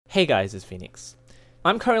Hey guys, it's Phoenix.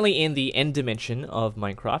 I'm currently in the end dimension of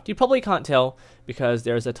Minecraft. You probably can't tell because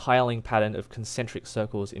there's a tiling pattern of concentric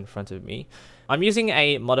circles in front of me. I'm using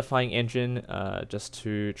a modifying engine just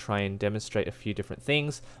to try and demonstrate a few different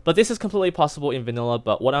things, but this is completely possible in vanilla,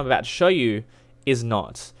 but what I'm about to show you is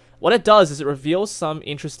not. What it does is it reveals some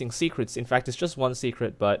interesting secrets. In fact, it's just one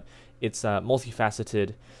secret, but it's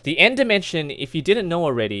multifaceted. The end dimension, if you didn't know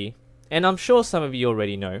already, and I'm sure some of you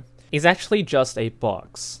already know, is actually just a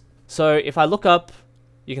box. So if I look up,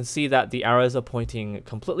 you can see that the arrows are pointing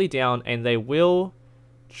completely down and they will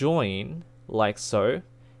join like so.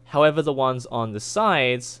 However, the ones on the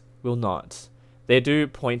sides will not. They do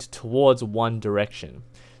point towards one direction.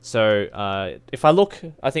 So if I look,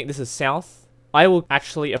 I think this is south. I will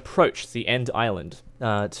actually approach the end island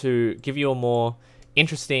to give you a more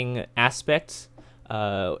interesting aspect.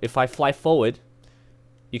 If I fly forward,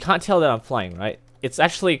 you can't tell that I'm flying, right? It's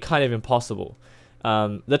actually kind of impossible.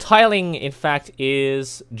 The tiling, in fact,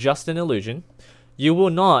 is just an illusion. You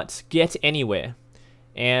will not get anywhere.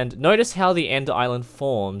 And notice how the end island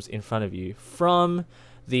forms in front of you from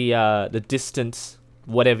the distant,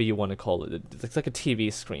 whatever you want to call it. It's like a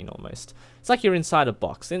TV screen almost. It's like you're inside a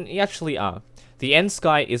box, and you actually are. The end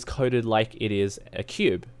sky is coded like it is a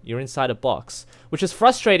cube. You're inside a box, which is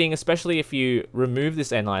frustrating, especially if you remove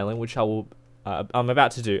this end island, which I'm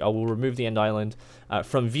about to do. I will remove the end island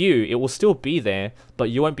from view. It will still be there, but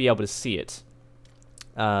you won't be able to see it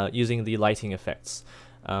using the lighting effects,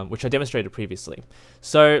 which I demonstrated previously.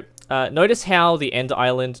 So notice how the end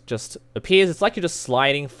island just appears. It's like you're just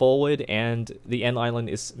sliding forward, and the end island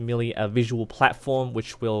is merely a visual platform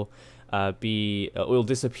which will will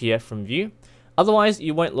disappear from view. Otherwise,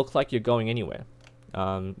 you won't look like you're going anywhere.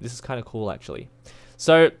 This is kind of cool, actually.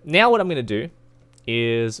 So now what I'm going to do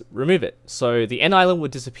is remove it. So the end island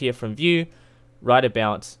would disappear from view right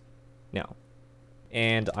about now.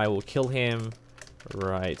 And I will kill him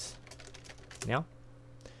right now.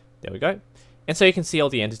 There we go. And so you can see all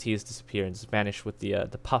the entities disappear and just vanish with the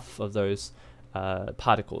puff of those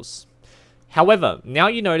particles. However, now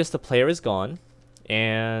you notice the player is gone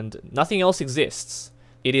and nothing else exists.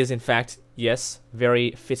 It is, in fact, yes,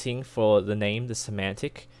 very fitting for the name, the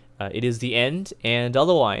semantic. It is the end, and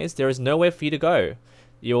otherwise, there is nowhere for you to go.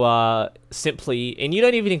 You are simply, and you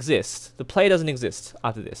don't even exist. The player doesn't exist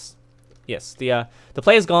after this. Yes, the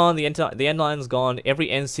player's gone, the end line's gone,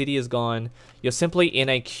 every end city is gone. You're simply in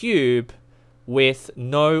a cube with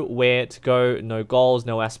nowhere to go, no goals,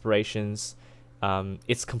 no aspirations.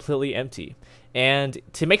 It's completely empty. And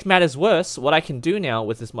to make matters worse, what I can do now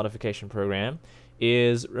with this modification program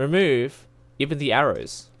is remove even the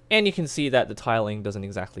arrows. And you can see that the tiling doesn't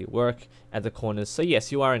exactly work at the corners. So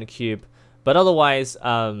yes, you are in a cube. But otherwise,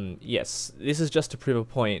 yes, this is just to prove a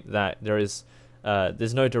point that there's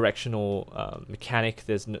no directional mechanic.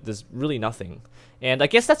 There's really nothing. And I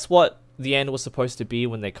guess that's what the end was supposed to be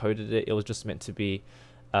when they coded it. It was just meant to be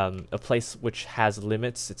a place which has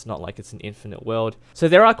limits. It's not like it's an infinite world. So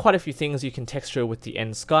there are quite a few things you can texture with the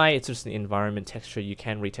end sky. It's just an environment texture. You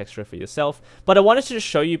can retexture for yourself. But I wanted to just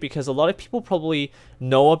show you because a lot of people probably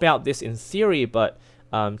know about this in theory, but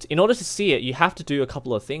in order to see it, you have to do a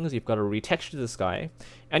couple of things. You've got to retexture the sky,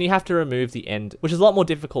 and you have to remove the end, which is a lot more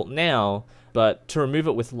difficult now, but to remove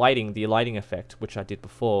it with lighting, the lighting effect, which I did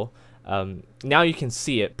before, now you can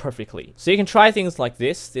see it perfectly. So you can try things like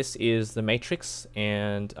this. This is the Matrix,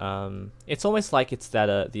 and it's almost like it's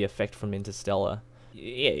that the effect from Interstellar.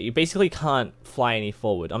 Yeah, you basically can't fly any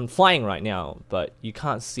forward. I'm flying right now, but you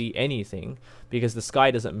can't see anything because the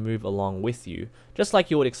sky doesn't move along with you, just like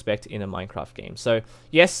you would expect in a Minecraft game. So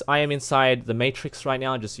yes, I am inside the Matrix right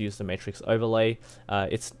now. I just use the Matrix overlay.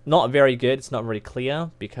 It's not very good. It's not very clear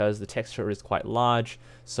because the texture is quite large,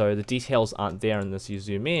 so the details aren't there unless you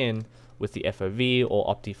zoom in with the FOV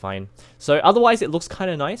or Optifine. So otherwise, it looks kind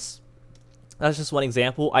of nice. That's just one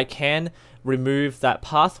example. I can remove that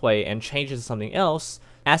pathway and change it to something else.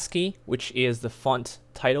 ASCII, which is the font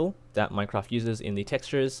title that Minecraft uses in the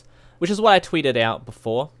textures, which is what I tweeted out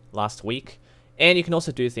before last week. And you can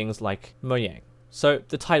also do things like Mojang. So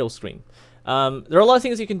the title screen. There are a lot of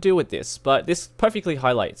things you can do with this, but this perfectly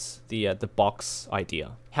highlights the box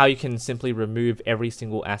idea. How you can simply remove every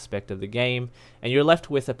single aspect of the game, and you're left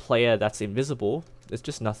with a player that's invisible. There's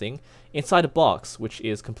just nothing inside a box, which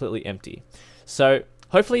is completely empty. So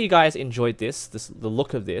hopefully you guys enjoyed the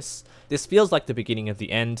look of this. This feels like the beginning of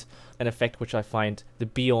the end, an effect which I find the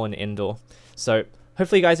be-all and end-all. So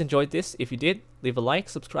hopefully you guys enjoyed this. If you did, leave a like,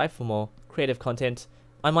 subscribe for more creative content.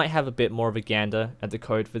 I might have a bit more of a gander at the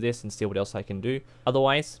code for this and see what else I can do.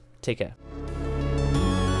 Otherwise, take care.